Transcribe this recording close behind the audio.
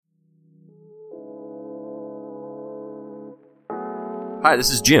Hi,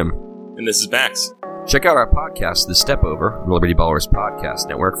 this is Jim. And this is Max. Check out our podcast, The Step Over, the Liberty Ballers Podcast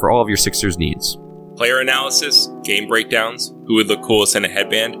Network, for all of your Sixers needs. Player analysis, game breakdowns, who would look coolest in a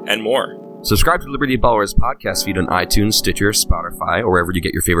headband, and more. Subscribe to Liberty Ballers podcast feed on iTunes, Stitcher, Spotify, or wherever you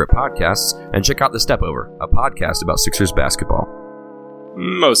get your favorite podcasts, and check out The Step Over, a podcast about Sixers basketball.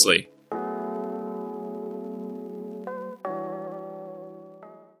 Mostly.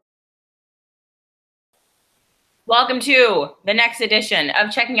 Welcome to the next edition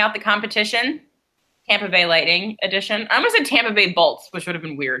of Checking Out the Competition, Tampa Bay Lightning edition. I almost said Tampa Bay Bolts, which would have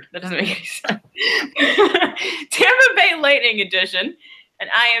been weird. That doesn't make any sense. Tampa Bay Lightning edition. And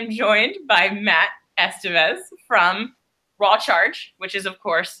I am joined by Matt Estevez from Raw Charge, which is, of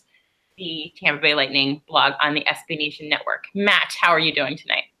course, the Tampa Bay Lightning blog on the SB Nation Network. Matt, how are you doing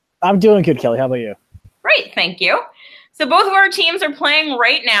tonight? I'm doing good, Kelly. How about you? Great, thank you. So both of our teams are playing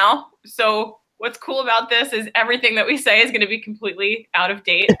right now. So what's cool about this is everything that we say is going to be completely out of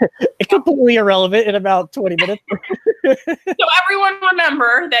date. It's completely irrelevant in about 20 minutes. So everyone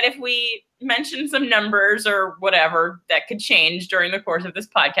remember that if we mention some numbers or whatever, that could change during the course of this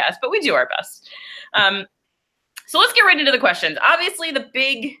podcast, but we do our best. So let's get right into the questions. Obviously, the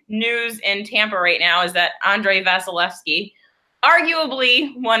big news in Tampa right now is that Andrei Vasilevskiy,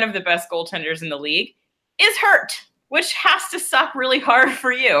 arguably one of the best goaltenders in the league, is hurt, which has to suck really hard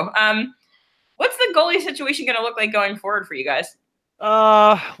for you. What's the goalie situation going to look like going forward for you guys?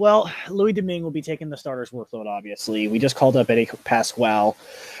 Well, Louis Domingue will be taking the starter's workload, obviously. We just called up Eddie Pasquale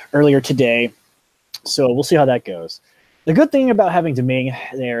earlier today, so we'll see how that goes. The good thing about having Domingue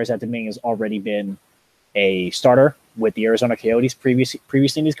there is that Domingue has already been a starter with the Arizona Coyotes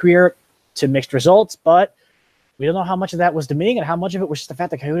previously in his career to mixed results, but we don't know how much of that was Domingue and how much of it was just the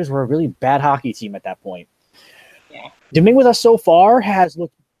fact that Coyotes were a really bad hockey team at that point. Yeah. Domingue with us so far has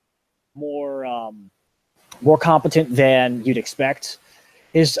looked more competent than you'd expect.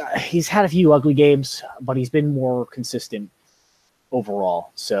 He's had a few ugly games, but he's been more consistent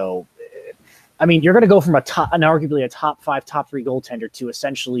overall. So, I mean, you're going to go from arguably a top 5, top 3 goaltender to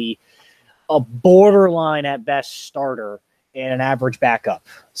essentially a borderline at best starter and an average backup.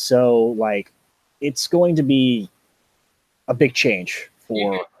 So, like, it's going to be a big change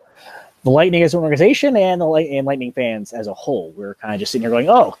for the Lightning as an organization and Lightning fans as a whole. We're kind of just sitting here going,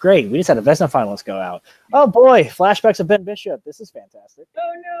 oh, great, we just had a Vezina finalist go out. Oh, boy, flashbacks of Ben Bishop. This is fantastic.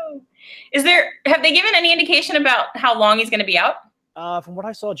 Oh, no. Have they given any indication about how long he's going to be out? From what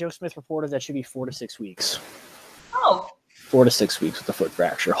I saw, Joe Smith reported that should be 4 to 6 weeks. Oh. 4 to 6 weeks with the foot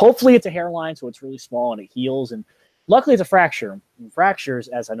fracture. Hopefully it's a hairline, so it's really small and it heals. And luckily it's a fracture. And fractures,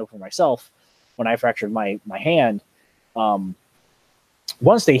 as I know for myself, when I fractured my hand,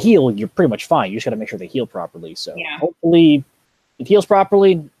 once they heal, you're pretty much fine. You just got to make sure they heal properly. So Hopefully it heals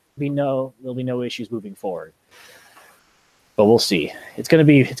properly. There'll be no issues moving forward. But we'll see. It's gonna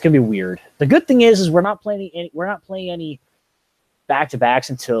be weird. The good thing is we're not playing any back-to-backs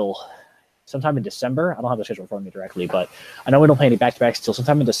until sometime in December. I don't have the schedule in front of me directly, but I know we don't play any back-to-backs until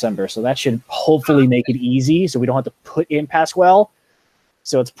sometime in December. So that should hopefully make it easy. So we don't have to put in Pasquale.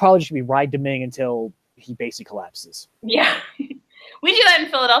 So it's probably just gonna be ride Domingue until he basically collapses. Yeah. We do that in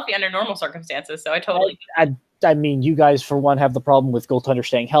Philadelphia under normal circumstances, so I totally I mean, you guys, for one, have the problem with goaltenders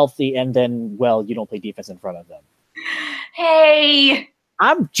staying healthy, and then, well, you don't play defense in front of them. Hey!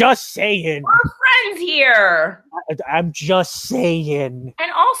 I'm just saying. We're friends here! I'm just saying.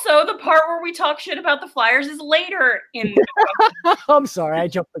 And also, the part where we talk shit about the Flyers is later in the I'm sorry, I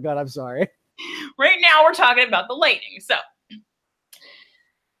jumped the gun, I'm sorry. Right now, we're talking about the Lightning. So,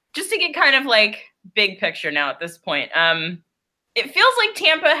 just to get kind of, like, big picture now at this point, it feels like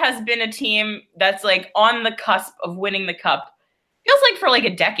Tampa has been a team that's like on the cusp of winning the cup. Feels like for like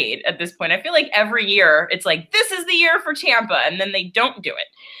a decade at this point. I feel like every year it's like, this is the year for Tampa, and then they don't do it.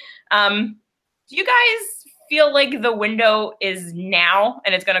 Do you guys feel like the window is now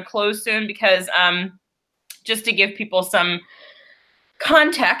and it's going to close soon? Because just to give people some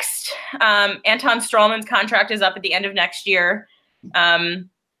context, Anton Stralman's contract is up at the end of next year.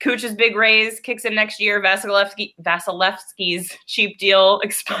 Kuch's big raise kicks in next year. Vasilevsky's cheap deal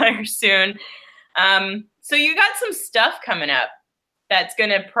expires soon. So you got some stuff coming up that's going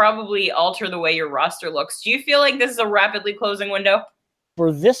to probably alter the way your roster looks. Do you feel like this is a rapidly closing window?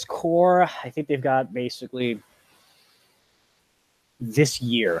 For this core, I think they've got basically this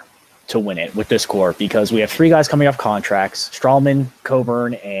year to win it with this core because we have 3 guys coming off contracts. Stralman,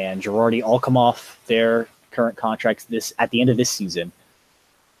 Coburn, and Girardi all come off their current contracts at the end of this season.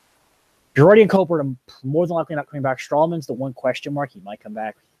 Girardi and Coburn are more than likely not coming back. Stralman's the one question mark. He might come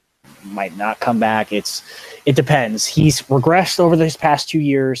back, might not come back. It depends. He's regressed over these past 2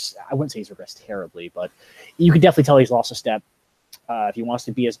 years. I wouldn't say he's regressed terribly, but you could definitely tell he's lost a step. if he wants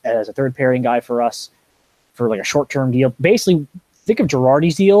to be as a third pairing guy for us for like a short-term deal. Basically, think of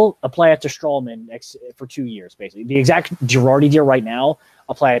Girardi's deal, apply it to Strawman for 2 years, basically. The exact Girardi deal right now,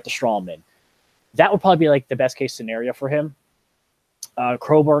 apply it to Strawman. That would probably be like the best case scenario for him.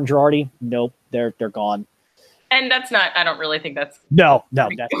 Crowbar and Girardi, nope, they're gone. And that's not. I don't really think that's. No.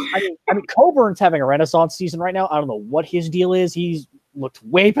 That's, I mean, Coburn's having a renaissance season right now. I don't know what his deal is. He's looked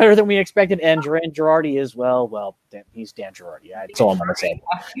way better than we expected. And Girardi is he's Dan Girardi. That's all I'm gonna say.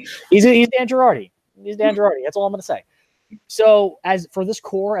 He's Dan Girardi. He's Dan Girardi. That's all I'm gonna say. So as for this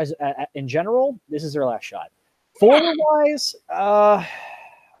core, as in general, this is their last shot. Forward wise,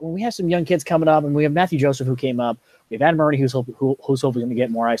 we have some young kids coming up, and we have Matthew Joseph who came up. We have Adam Murray who's hopefully going to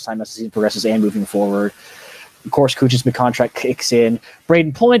get more ice time as the season progresses and moving forward. Of course, Kuch's big contract kicks in.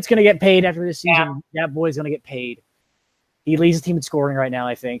 Braden Point's going to get paid after this season. Yeah. That boy's going to get paid. He leads the team in scoring right now,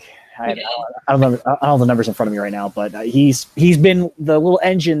 I think. I don't have the numbers in front of me right now, but he's been the little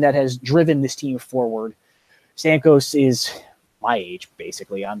engine that has driven this team forward. Stamkos is my age,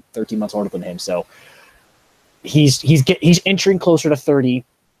 basically. I'm 13 months older than him, so he's entering closer to 30.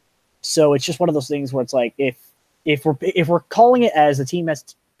 So it's just one of those things where it's like if we're calling it as the team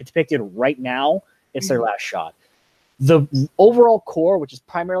that's depicted right now, it's their last shot. The overall core, which is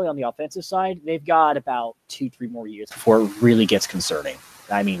primarily on the offensive side, they've got about 2-3 more years before it really gets concerning.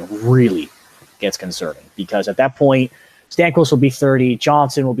 I mean, really gets concerning, because at that point, Stamkos will be 30,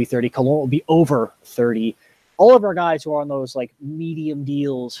 Johnson will be 30, Cologne will be over 30. All of our guys who are on those like medium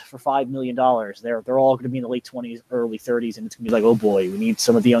deals for $5 million, they're all going to be in the late 20s, early 30s, and it's going to be like, oh boy, we need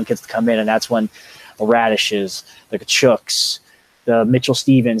some of the young kids to come in, and that's when the Radishes, the Kachuks, the Mitchell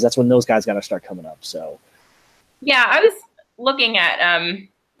Stevens, that's when those guys got to start coming up. So, yeah, I was looking at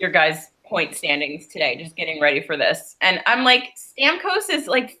your guys' point standings today, just getting ready for this, and I'm like, Stamkos is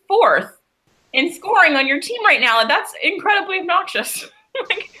like 4th in scoring on your team right now, and that's incredibly obnoxious.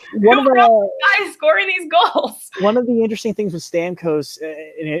 Like, one of the guys scoring these goals. One of the interesting things with Stamkos,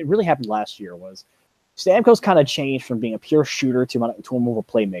 and it really happened last year, was Stamkos kind of changed from being a pure shooter to a more of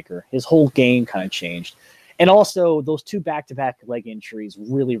a playmaker. His whole game kind of changed. And also, those 2 back-to-back leg injuries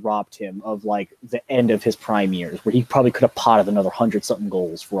really robbed him of like the end of his prime years, where he probably could have potted another 100-something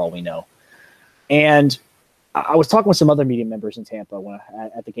goals for all we know. And I was talking with some other media members in Tampa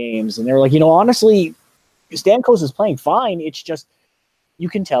at the games, and they were like, honestly, Stamkos is playing fine. It's just you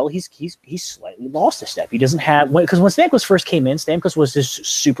can tell he's slightly lost a step. He doesn't have, because when Stamkos first came in, Stamkos was this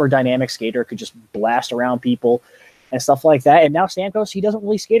super dynamic skater, could just blast around people and stuff like that. And now Stamkos, he doesn't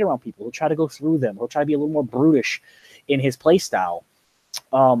really skate around people. He'll try to go through them. He'll try to be a little more brutish in his play style.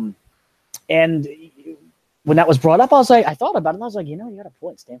 And when that was brought up, I thought about it, and I was like, you got a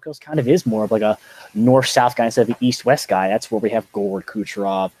point. Stamkos kind of is more of like a north-south guy instead of an east-west guy. That's where we have Gord,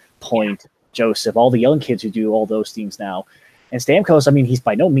 Kucherov, Point, Joseph, all the young kids who do all those teams now. And Stamkos, I mean, he's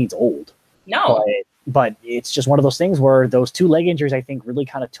by no means old. No. But it's just one of those things where those 2 leg injuries, I think, really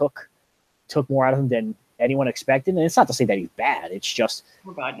kind of took more out of him than anyone expected. And it's not to say that he's bad. It's just,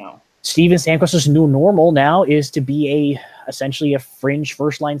 oh God, no. Steven Stamkos' new normal now is to be essentially a fringe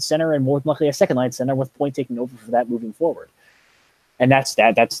first-line center, and more than likely a second-line center, with Point taking over for that moving forward. And that's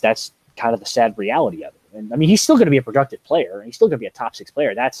kind of the sad reality of it. And I mean, he's still going to be a productive player, and he's still going to be a top 6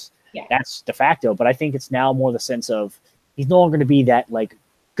 player. That's de facto. But I think it's now more the sense of he's no longer going to be that like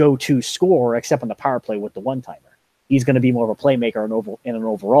go-to scorer, except on the power play with the one-timer. He's going to be more of a playmaker and an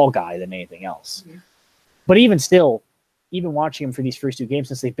overall guy than anything else. Mm-hmm. But even still, even watching him for these first 2 games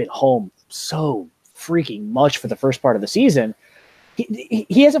since they've been home so freaking much for the first part of the season,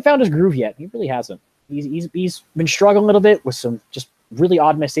 he hasn't found his groove yet. He really hasn't. He's been struggling a little bit with some just really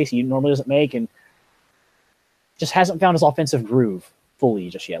odd mistakes he normally doesn't make, and just hasn't found his offensive groove fully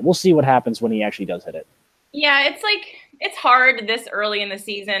just yet. We'll see what happens when he actually does hit it. Yeah, it's like, it's hard this early in the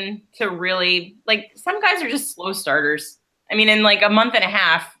season to really, like, some guys are just slow starters. I mean, in like a month and a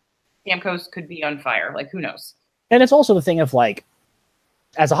half, Stamkos could be on fire. Like, who knows? And it's also the thing of like,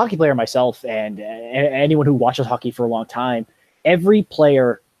 as a hockey player myself, and anyone who watches hockey for a long time, every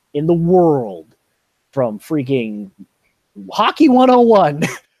player in the world, from freaking Hockey 101 to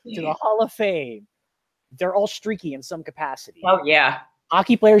the Hall of Fame, they're all streaky in some capacity. Oh, yeah.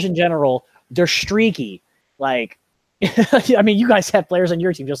 Hockey players in general, they're streaky. Like, I mean, you guys have players on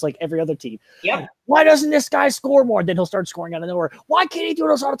your team just like every other team. Yep. Why doesn't this guy score more? Then he'll start scoring out of nowhere. Why can't he do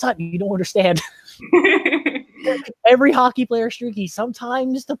this all the time? You don't understand. Every hockey player is streaky.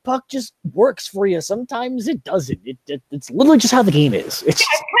 Sometimes the puck just works for you. Sometimes it doesn't. It's literally just how the game is. It's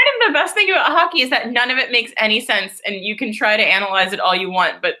kind of the best thing about hockey is that none of it makes any sense, and you can try to analyze it all you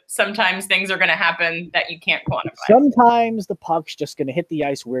want, but sometimes things are going to happen that you can't quantify. Sometimes the puck's just going to hit the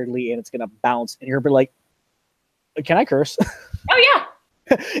ice weirdly, and it's going to bounce, and you're going to be like, Can I curse? Oh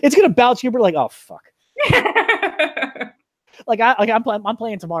It's gonna bounce. You're like, oh fuck. yeah. I'm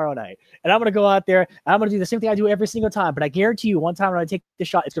playing tomorrow night, and I'm gonna go out there and I'm gonna do the same thing I do every single time. But I guarantee you, one time when I take the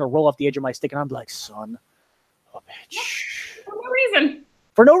shot, it's gonna roll off the edge of my stick, and I'm like, son of a bitch. For no reason.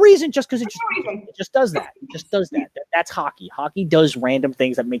 For no reason, just because it reason. just does that. It just does that. That's hockey. Hockey does random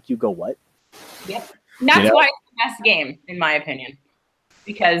things that make you go, what? Yep. And that's You know? why it's the best game, in my opinion,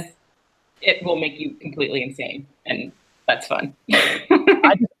 because it will make you completely insane, and that's fun.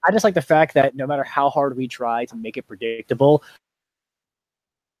 I just like the fact that no matter how hard we try to make it predictable,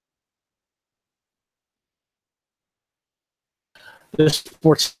 the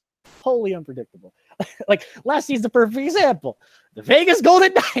sport's wholly unpredictable. Like last season's the perfect example. The Vegas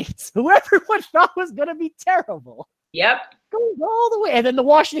Golden Knights, who everyone thought was going to be terrible, Yep. goes all the way. And then the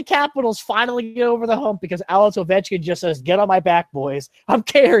Washington Capitals finally get over the hump because Alex Ovechkin just says, "Get on my back, boys. I'm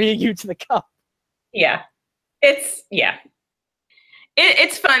carrying you to the cup." Yeah. It's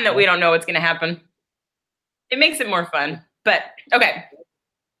fun that we don't know what's going to happen. It makes it more fun. But, okay.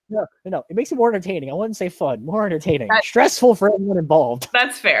 No, it makes it more entertaining. I wouldn't say fun, more entertaining. Stressful for everyone involved.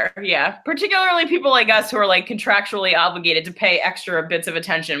 That's fair. Yeah. Particularly people like us who are like contractually obligated to pay extra bits of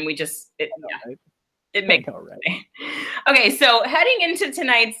attention. We just, it makes it right. Okay. So heading into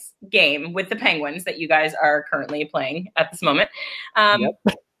tonight's game with the Penguins that you guys are currently playing at this moment,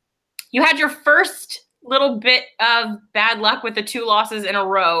 you had your first little bit of bad luck with the 2 losses in a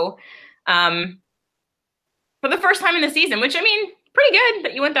row for the first time in the season, which, I mean, pretty good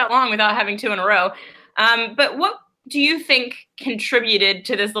that you went that long without having 2 in a row. But what do you think contributed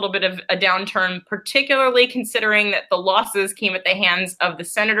to this little bit of a downturn, particularly considering that the losses came at the hands of the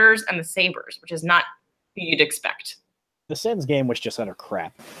Senators and the Sabres, which is not who you'd expect? The Sens game was just utter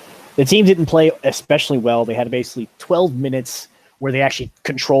crap. The team didn't play especially well. They had basically 12 minutes where they actually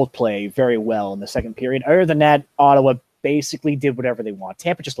controlled play very well in the second period. Other than that, Ottawa basically did whatever they want.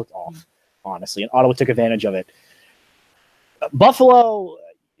 Tampa just looked off, honestly, and Ottawa took advantage of it. Buffalo,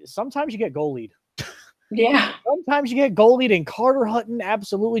 sometimes you get goal lead. Yeah. Sometimes you get goal lead, and Carter Hutton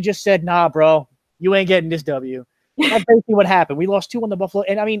absolutely just said, "Nah, bro, you ain't getting this W." That's basically what happened. We lost 2 on the Buffalo,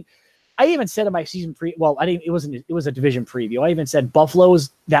 and I mean, I even said in my season I didn't. It was a division preview. I even said Buffalo's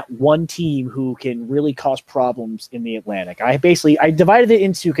that one team who can really cause problems in the Atlantic. I divided it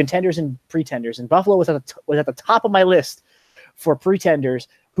into contenders and pretenders, and Buffalo was at the top of my list for pretenders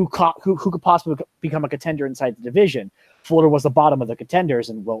who could possibly become a contender inside the division. Florida was the bottom of the contenders,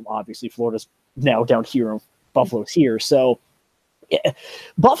 and well, obviously Florida's now down here and Buffalo's here. So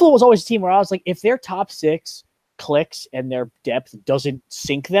Buffalo was always a team where I was like, if their top 6 clicks and their depth doesn't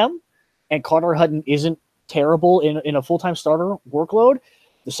sink them, and Carter Hutton isn't terrible in a full-time starter workload,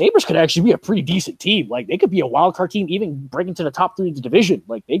 the Sabres could actually be a pretty decent team. Like, they could be a wild card team, even breaking to the top 3 of the division.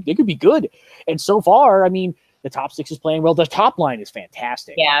 Like, they could be good. And so far, I mean, the top 6 is playing well. The top line is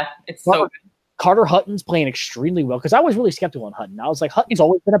fantastic. Yeah, it's so good. Carter Hutton's playing extremely well because I was really skeptical on Hutton. I was like, Hutton's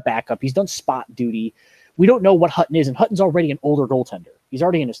always been a backup. He's done spot duty. We don't know what Hutton is, and Hutton's already an older goaltender. He's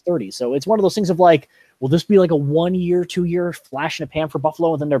already in his 30s. So it's one of those things of like, will this be like a 1 year, 2 year flash in a pan for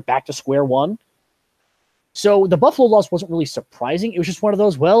Buffalo, and then they're back to square one? So the Buffalo loss wasn't really surprising. It was just one of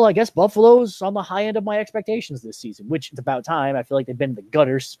those, well, I guess Buffalo's on the high end of my expectations this season, which it's about time. I feel like they've been in the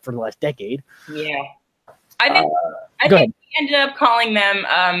gutters for the last decade. Yeah. I think we ended up calling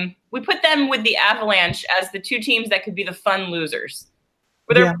them, we put them with the Avalanche as the 2 teams that could be the fun losers.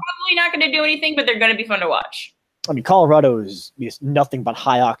 Where they're probably not going to do anything, but they're going to be fun to watch. I mean, Colorado is nothing but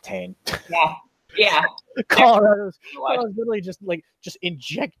high octane. Yeah. Yeah. Colorado's literally just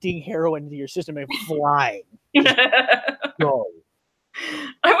injecting heroin into your system and flying. Go.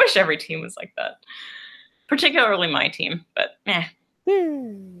 I wish every team was like that. Particularly my team, but yeah.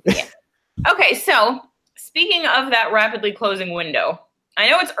 Okay, so speaking of that rapidly closing window, I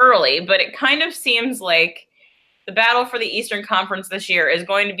know it's early, but it kind of seems like the battle for the Eastern Conference this year is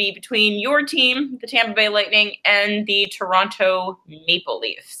going to be between your team, the Tampa Bay Lightning, and the Toronto Maple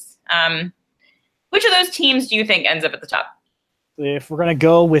Leafs. Which of those teams do you think ends up at the top? If we're going to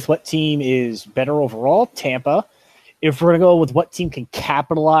go with what team is better overall, Tampa. If we're going to go with what team can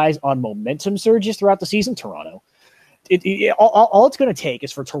capitalize on momentum surges throughout the season, Toronto. All it's going to take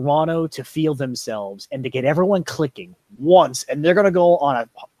is for Toronto to feel themselves and to get everyone clicking once, and they're going to go on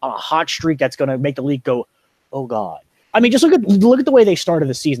a hot streak that's going to make the league go, oh God. I mean, just look at the way they started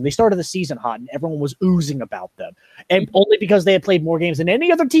the season. They started the season hot, and everyone was oozing about them, and only because they had played more games than any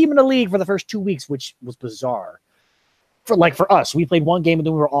other team in the league for the first 2 weeks, which was bizarre. For us, we played 1 game and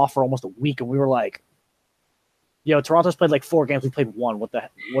then we were off for almost a week, and we were like, Toronto's played like 4 games. We played 1.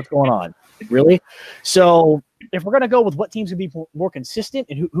 What's going on? Really? So if we're gonna go with what teams can be more consistent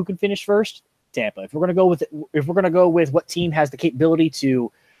and who can finish first, Tampa. If we're gonna go with what team has the capability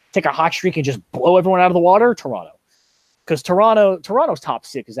to take a hot streak and just blow everyone out of the water, Toronto. Because Toronto's top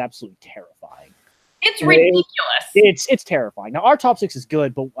 6 is absolutely terrifying. It's ridiculous. It's terrifying. Now our top 6 is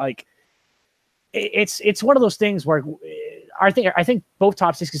good, but like it's one of those things where I think both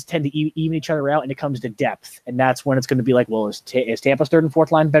top 6s tend to even each other out, and it comes to depth, and that's when it's going to be like, well, is Tampa's third and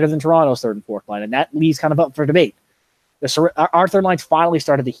fourth line better than Toronto's third and fourth line, and that leaves kind of up for debate. Our third line's finally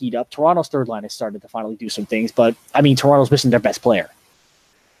started to heat up. Toronto's third line has started to finally do some things, but I mean, Toronto's missing their best player,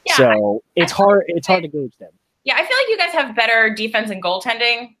 so it's hard to gauge them. Yeah, I feel like you guys have better defense and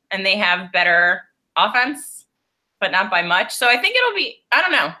goaltending, and they have better offense, but not by much. So I think it'll be, I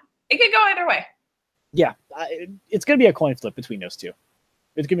don't know. It could go either way. Yeah, it's going to be a coin flip between those two.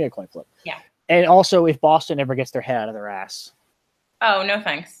 It's going to be a coin flip. Yeah. And also, if Boston ever gets their head out of their ass. Oh, no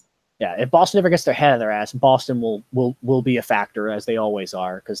thanks. Yeah, if Boston ever gets their head out of their ass, Boston will be a factor, as they always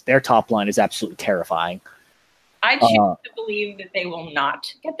are, because their top line is absolutely terrifying. I choose to believe that they will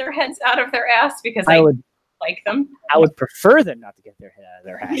not get their heads out of their ass, because I would like them. I would prefer them not to get their head out of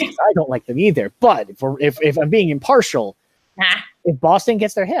their ass, because I don't like them either. But if I'm being impartial, if Boston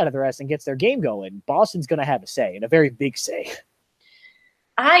gets their head out of their ass and gets their game going, Boston's going to have a say, and a very big say.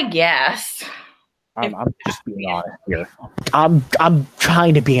 I guess. I'm just being honest here. I'm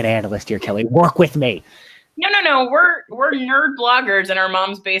trying to be an analyst here, Kelly. Work with me. No. We're nerd bloggers in our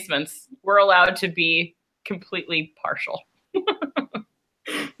mom's basements. We're allowed to be completely partial. We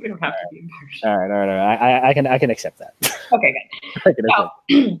don't have to be impartial. All right. I can accept that. Okay,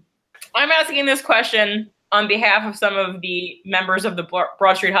 good. I'm asking this question on behalf of some of the members of the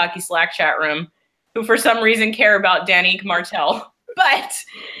Broad Street Hockey Slack chat room who for some reason care about Danique Martel. But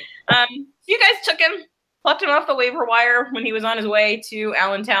you guys plucked him off the waiver wire when he was on his way to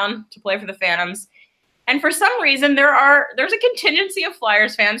Allentown to play for the Phantoms. And for some reason, there's a contingency of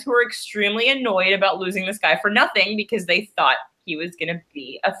Flyers fans who are extremely annoyed about losing this guy for nothing because they thought he was going to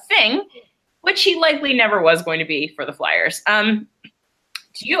be a thing, which he likely never was going to be for the Flyers. Do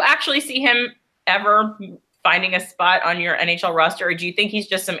you actually see him ever finding a spot on your NHL roster, or do you think he's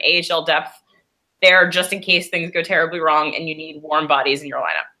just some AHL depth there just in case things go terribly wrong and you need warm bodies in your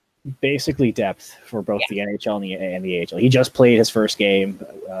lineup? Basically depth for both the NHL and the AHL. He just played his first game,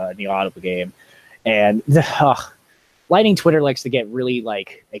 the Ottawa game, and Lightning Twitter likes to get really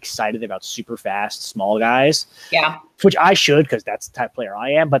excited about super fast small guys. Yeah, which I should, because that's the type of player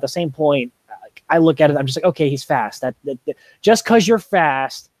I am. But at the same point, I look at it, I'm just like, okay, he's fast. That just because you're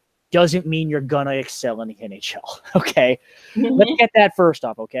fast doesn't mean you're gonna excel in the NHL. Okay, let's get that first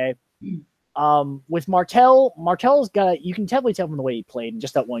off. Okay. With Martel's got, you can definitely tell from the way he played in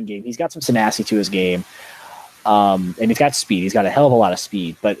just that one game. He's got some tenacity to his game, and he's got speed. He's got a hell of a lot of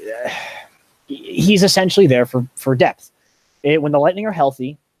speed, but he's essentially there for depth. When the Lightning are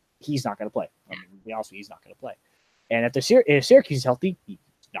healthy, he's not going to play. I mean, to be honest with you, he's not going to play. And if Syracuse is healthy, he's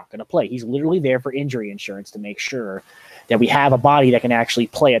not going to play. He's literally there for injury insurance to make sure that we have a body that can actually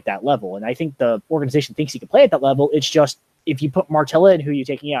play at that level. And I think the organization thinks he can play at that level. It's just, if you put Martel in, who are you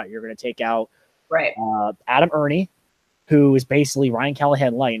taking out? You're going to take out Adam Ernie, who is basically Ryan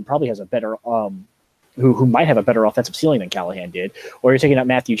Callahan light and probably has a better who might have a better offensive ceiling than Callahan did. Or you're taking out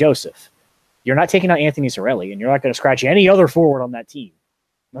Matthew Joseph. You're not taking out Anthony Cirelli, and you're not going to scratch any other forward on that team.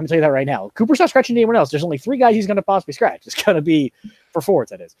 Let me tell you that right now. Cooper's not scratching anyone else. There's only 3 guys he's going to possibly scratch. It's going to be, for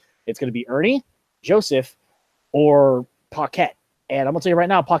forwards, that is. It's going to be Ernie, Joseph, or Paquette. And I'm going to tell you right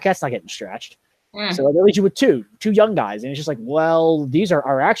now, Paquette's not getting scratched. So that leaves you with two young guys. And it's just like, well, these are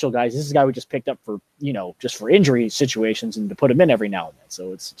our actual guys. This is a guy we just picked up for, just for injury situations and to put him in every now and then.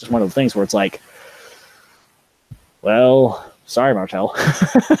 So it's just one of the things where it's like, well, sorry, Martel.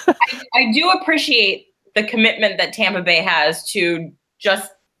 I do appreciate the commitment that Tampa Bay has to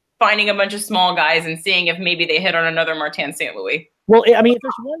just finding a bunch of small guys and seeing if maybe they hit on another Martin St. Louis. Well, I mean,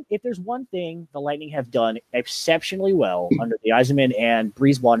 if there's one thing the Lightning have done exceptionally well under the Yzerman and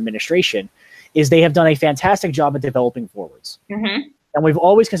Brisebois administration, is they have done a fantastic job at developing forwards. Mm-hmm. And we've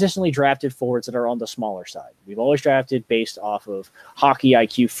always consistently drafted forwards that are on the smaller side. We've always drafted based off of hockey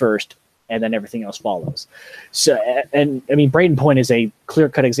IQ first, and then everything else follows. So, and I mean, Braden Point is a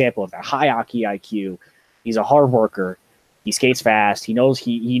clear-cut example of that. High hockey IQ. He's a hard worker. He skates fast. He knows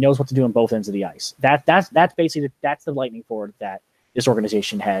he knows what to do on both ends of the ice. That's basically that's the Lightning forward that this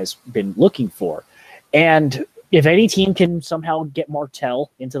organization has been looking for. And if any team can somehow get Martel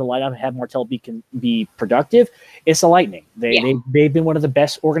into the lineup and have Martel be productive, it's the Lightning. They've been one of the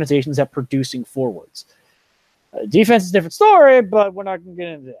best organizations at producing forwards. Defense is a different story, but we're not going to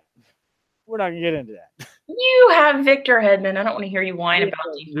get into that. You have Victor Hedman. I don't want to hear you whine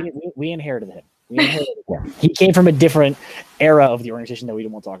about defense. We inherited him. He came from a different era of the organization that we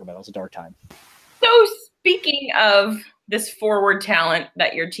don't want to talk about. It was a dark time. So speaking of this forward talent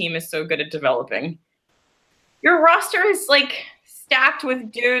that your team is so good at developing, your roster is like stacked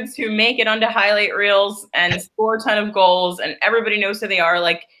with dudes who make it onto highlight reels and score a ton of goals, and everybody knows who they are.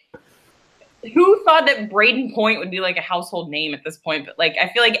 Like, who thought that Braden Point would be like a household name at this point? But like, I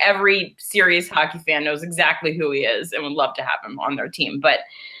feel like every serious hockey fan knows exactly who he is and would love to have him on their team. But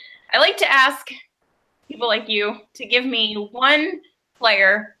I like to ask people like you to give me one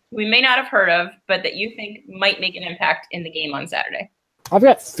player we may not have heard of, but that you think might make an impact in the game on Saturday. I've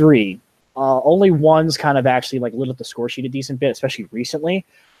got three. Only one's kind of actually like lit up the score sheet a decent bit, especially recently.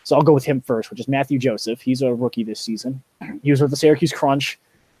 So I'll go with him first, which is Matthew Joseph. He's a rookie this season. He was with the Syracuse Crunch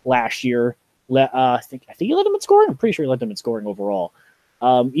last year. I think he led them in scoring. I'm pretty sure he led them in scoring overall.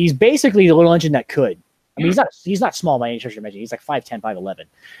 He's basically the little engine that could. I mean, he's not small by any stretch of the imagination. He's like 5'10", 5'11".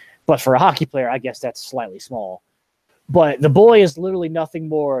 But for a hockey player, I guess that's slightly small. But the boy is literally nothing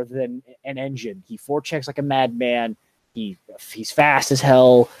more than an engine. He forechecks like a madman. He's fast as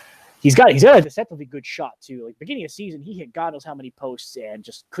hell. He's got a deceptively good shot too. Like beginning of season, he hit God knows how many posts and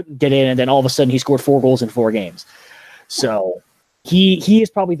just couldn't get in. And then all of a sudden, he scored 4 goals in 4 games. So he is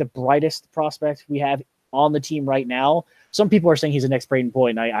probably the brightest prospect we have on the team right now. Some people are saying he's the next Braden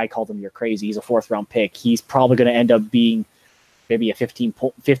Point, and I call them you're crazy. He's a 4th-round pick. He's probably going to end up being maybe a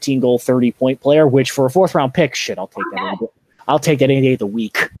 15-goal, 30-point player, which for a 4th-round pick, shit, I'll take that. I'll take that any day of the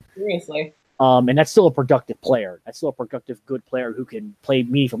week. Seriously. And that's still a productive player. That's still a productive, good player who can play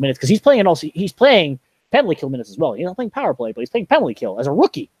meaningful minutes because he's playing penalty kill minutes as well. He's not playing power play, but he's playing penalty kill as a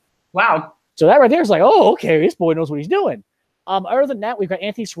rookie. Wow. So that right there is like, oh, okay, this boy knows what he's doing. Other than that, we've got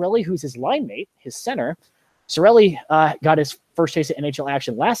Anthony Cirelli, who's his line mate, his center. Cirelli got his first taste of NHL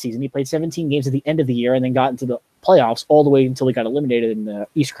action last season. He played 17 games at the end of the year and then got into the playoffs all the way until he got eliminated in the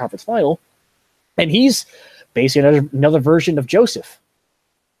Eastern Conference Final. And he's basically another version of Joseph.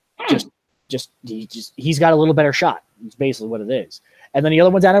 He's got a little better shot. It's basically what it is. And then the other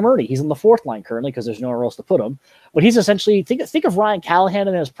one's Adam Ernie. He's on the 4th line currently because there's nowhere else to put him. But he's essentially, think of Ryan Callahan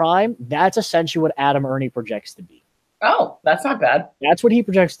in his prime. That's essentially what Adam Ernie projects to be. Oh, that's not bad. That's what he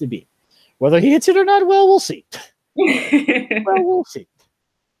projects to be. Whether he hits it or not, well, we'll see. We'll see.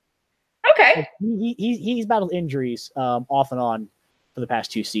 Okay. He's battled injuries off and on for the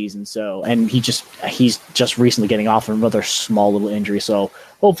past 2 seasons. So, and he's just recently getting off of another small little injury. So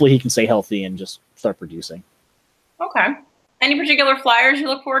hopefully he can stay healthy and just start producing. Okay. Any particular Flyers you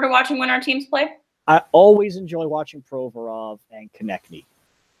look forward to watching when our teams play? I always enjoy watching Provorov and Konechny.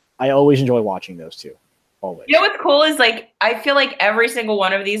 I always enjoy watching those two. Always. You know what's cool is like I feel like every single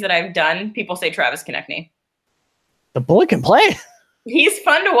one of these that I've done, people say Travis Konechny. The boy can play. He's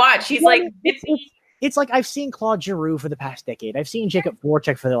fun to watch. He's like it's like I've seen Claude Giroux for the past decade. I've seen Jacob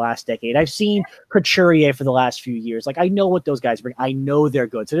Voracek for the last decade. I've seen Couturier for the last few years. Like I know what those guys bring. I know they're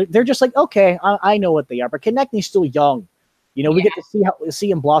good. So they're just like, okay, I know what they are. But Konechny's still young. You know, we get to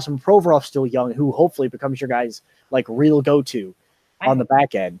see him blossom. Provorov's still young, who hopefully becomes your guys like real go-to on the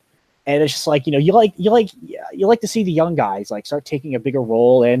back end. And it's just like, you know, you like to see the young guys like start taking a bigger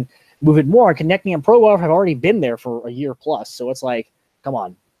role and move it more. And Konechny and Provorov have already been there for a year plus. So it's like, come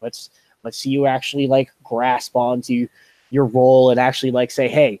on, let's see you actually like grasp onto your role and actually like say,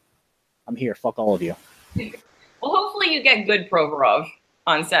 hey, I'm here. Fuck all of you. Well, hopefully you get good Provorov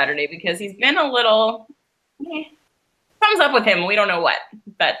on Saturday because he's been a little thumbs up with him. We don't know what,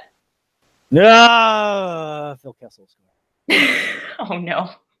 but no, Phil Kessel scored. Oh no.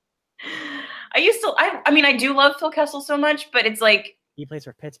 I do love Phil Kessel so much, but it's like he plays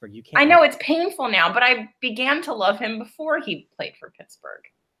for Pittsburgh. You can't. I know it's painful now, but I began to love him before he played for Pittsburgh,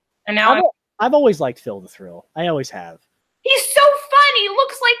 and now I've always liked Phil the Thrill. I always have. He's so fun. He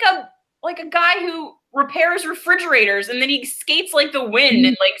looks like a guy who repairs refrigerators, and then he skates like the wind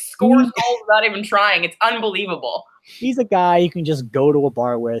and like scores goals without even trying. It's unbelievable. He's a guy you can just go to a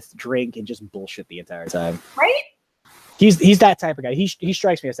bar with, drink, and just bullshit the entire time. Right? He's that type of guy. He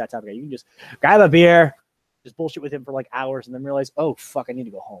strikes me as that type of guy. You can just grab a beer, just bullshit with him for like hours, and then realize, oh fuck, I need to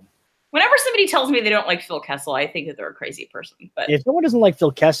go home. Whenever somebody tells me they don't like Phil Kessel, I think that they're a crazy person. But if someone doesn't like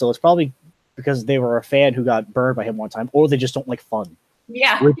Phil Kessel, it's probably because they were a fan who got burned by him one time, or they just don't like fun.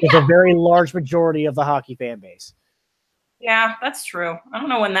 Yeah, which is a very large majority of the hockey fan base. Yeah, that's true. I don't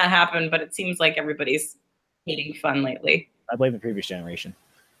know when that happened, but it seems like everybody's hating fun lately. I blame the previous generation.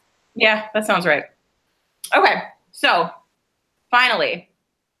 Yeah, that sounds right. Okay, so finally,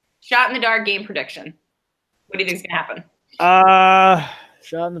 shot in the dark game prediction. What do you think is going to happen?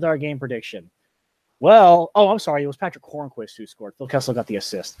 Shot in the dark game prediction. Well, I'm sorry. It was Patrick Hornquist who scored. Phil Kessel got the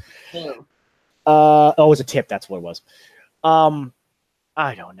assist. Mm. It was a tip. That's what it was.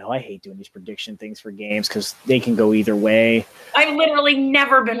 I don't know. I hate doing these prediction things for games because they can go either way. I've literally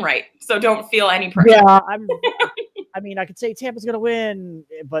never been right, so don't feel any pressure. Yeah, I mean, I could say Tampa's going to win,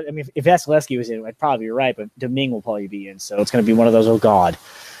 but I mean, if Vasilevsky was in, I'd probably be right, but Domingue will probably be in, so it's going to be one of those, oh, God.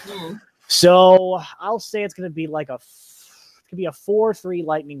 So I'll say it's going to be like a 4-3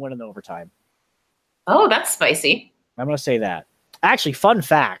 Lightning win in overtime. Oh, that's spicy. I'm going to say that. Actually, fun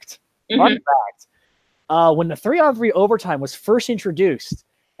fact. When the 3-on-3 overtime was first introduced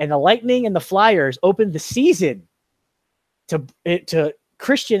and the Lightning and the Flyers opened the season to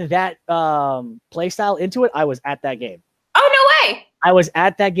Christian that play style into it, I was at that game. Oh, no way. I was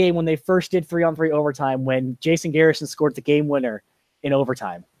at that game when they first did 3-on-3 overtime when Jason Garrison scored the game winner in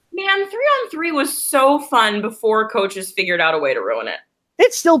overtime. Man, 3-on-3 was so fun before coaches figured out a way to ruin it.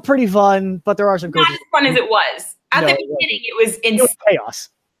 It's still pretty fun, but there are some coaches. Not as fun as it was. At the beginning, it was insane. It was chaos.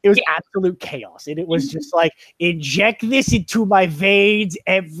 It was absolute chaos. And it was just like, inject this into my veins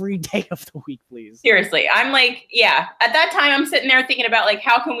every day of the week, please. Seriously. I'm like, yeah. At that time, I'm sitting there thinking about, like,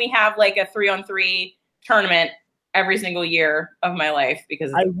 how can we have, like, a 3-on-3 tournament every single year of my life?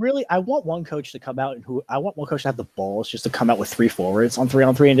 Because I want one coach to come out I want one coach to have the balls just to come out with 3 forwards on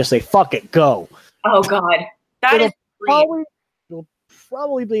 3-on-3 and just say, fuck it, go. Oh, God. It'll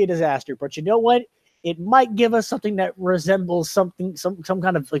probably be a disaster, but you know what? It might give us something that resembles some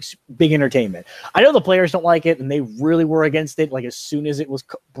kind of like big entertainment. I know the players don't like it, and they really were against it like as soon as it was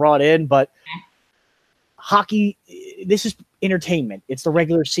brought in. But hockey, this is entertainment. It's the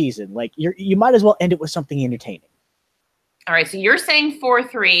regular season. Like you might as well end it with something entertaining. All right, so you're saying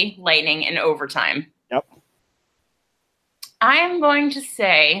 4-3 Lightning in overtime. Yep. I am going to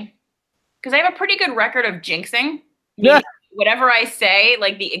say, because I have a pretty good record of jinxing. Yeah. Whatever I say,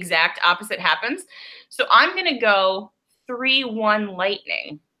 like the exact opposite happens. So I'm going to go 3-1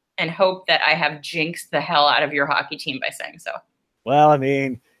 Lightning and hope that I have jinxed the hell out of your hockey team by saying so. Well, I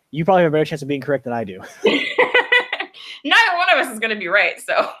mean, you probably have a better chance of being correct than I do. Neither one of us is going to be right,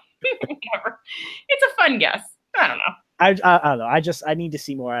 so whatever. It's a fun guess. I don't know. I don't know. I need to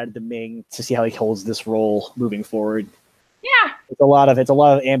see more out of Domingue to see how he holds this role moving forward. Yeah. It's a lot of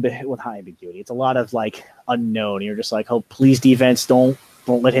high ambiguity. It's a lot of like unknown. You're just like, oh, please defense, don't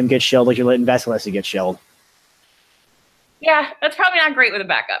let him get shelled like you're letting Vasilevsky get shelled. Yeah, that's probably not great with a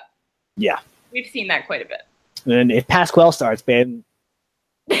backup. Yeah. We've seen that quite a bit. And if Pasquale starts, man,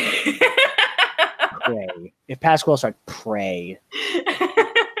 pray. If Pasquale starts, pray.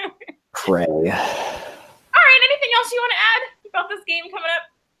 Pray. All right, anything else you want to add about this game coming up?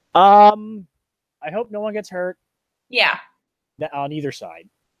 I hope no one gets hurt. Yeah. On either side.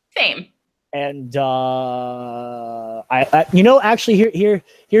 Same. And actually,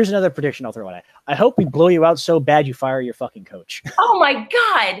 here's another prediction I'll throw in. I hope we blow you out so bad you fire your fucking coach. Oh my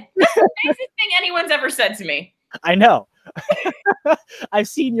God, that's the nicest thing anyone's ever said to me. I know. I've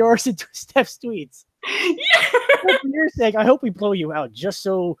seen yours and Steph's tweets. For your sake, I hope we blow you out just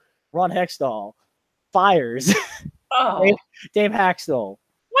so Ron Hextall fires Dave Haxtell.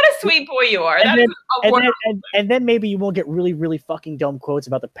 What a sweet boy you are. And then maybe you won't get really, really fucking dumb quotes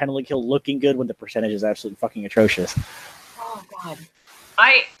about the penalty kill looking good when the percentage is absolutely fucking atrocious. Oh, God.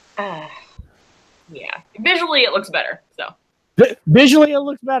 Yeah. Visually, it looks better. So. Visually, it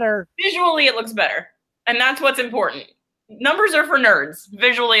looks better. Visually, it looks better. And that's what's important. Numbers are for nerds.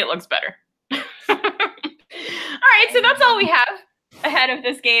 Visually, it looks better. All right, so that's all we have ahead of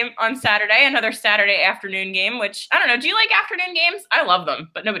this game on Saturday, another Saturday afternoon game, which, I don't know, do you like afternoon games? I love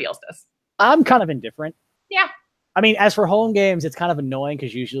them, but nobody else does. I'm kind of indifferent. Yeah. I mean, as for home games, it's kind of annoying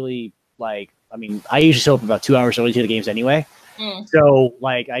because usually, I usually show up about 2 hours early to the games anyway. So,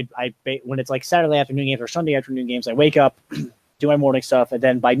 when it's like Saturday afternoon games or Sunday afternoon games, I wake up, do my morning stuff, and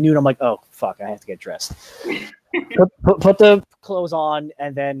then by noon, I'm like, oh, fuck, I have to get dressed. put the clothes on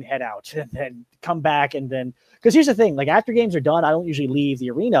and then head out and then come back and then because here's the thing, like after games are done, I don't usually leave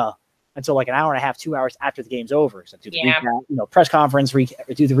the arena until like an hour and a half, 2 hours after the game's over. So I do the recap, press conference, do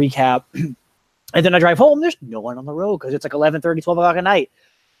the recap, and then I drive home. There's no one on the road because it's like 11:30, 12 o'clock at night.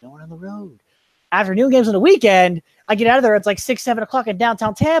 No one on the road. Afternoon games on the weekend, I get out of there. It's like 6, 7 o'clock in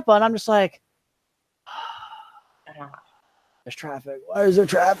downtown Tampa, and I'm just like, there's traffic. Why is there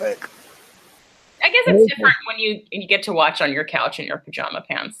traffic? I guess it's different when you get to watch on your couch in your pajama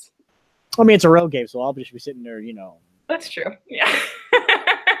pants. I mean, it's a road game, so I'll just be sitting there, That's true. Yeah.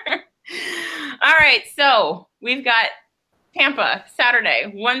 All right, so we've got Tampa,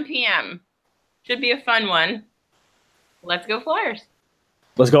 Saturday, 1 p.m. Should be a fun one. Let's go Flyers.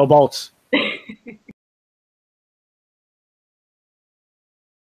 Let's go Bolts.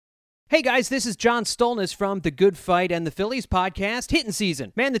 Hey guys, this is John Stolnis from The Good Fight and the Phillies podcast, Hittin'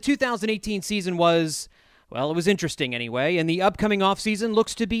 Season. Man, the 2018 season was Well, it was interesting anyway, and the upcoming offseason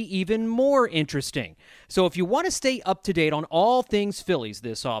looks to be even more interesting. So if you want to stay up to date on all things Phillies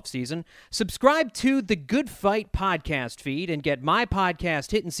this offseason, subscribe to the Good Fight podcast feed and get my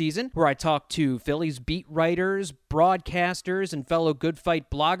podcast Hittin' Season, where I talk to Phillies beat writers, broadcasters, and fellow Good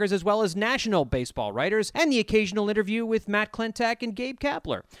Fight bloggers, as well as national baseball writers, and the occasional interview with Matt Klentak and Gabe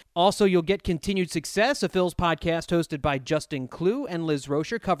Kapler. Also, you'll get Continued Success, a Phil's podcast hosted by Justin Klugh and Liz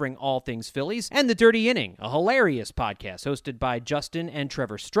Rocher covering all things Phillies, and The Dirty Inning, a hilarious podcast hosted by Justin and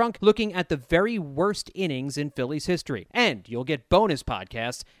Trevor Strunk, looking at the very worst innings in Phillies history. And you'll get bonus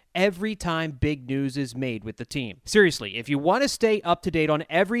podcasts every time big news is made with the team. Seriously, if you want to stay up to date on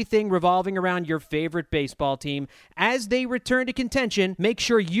everything revolving around your favorite baseball team as they return to contention, make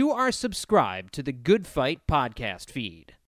sure you are subscribed to the Good Fight podcast feed.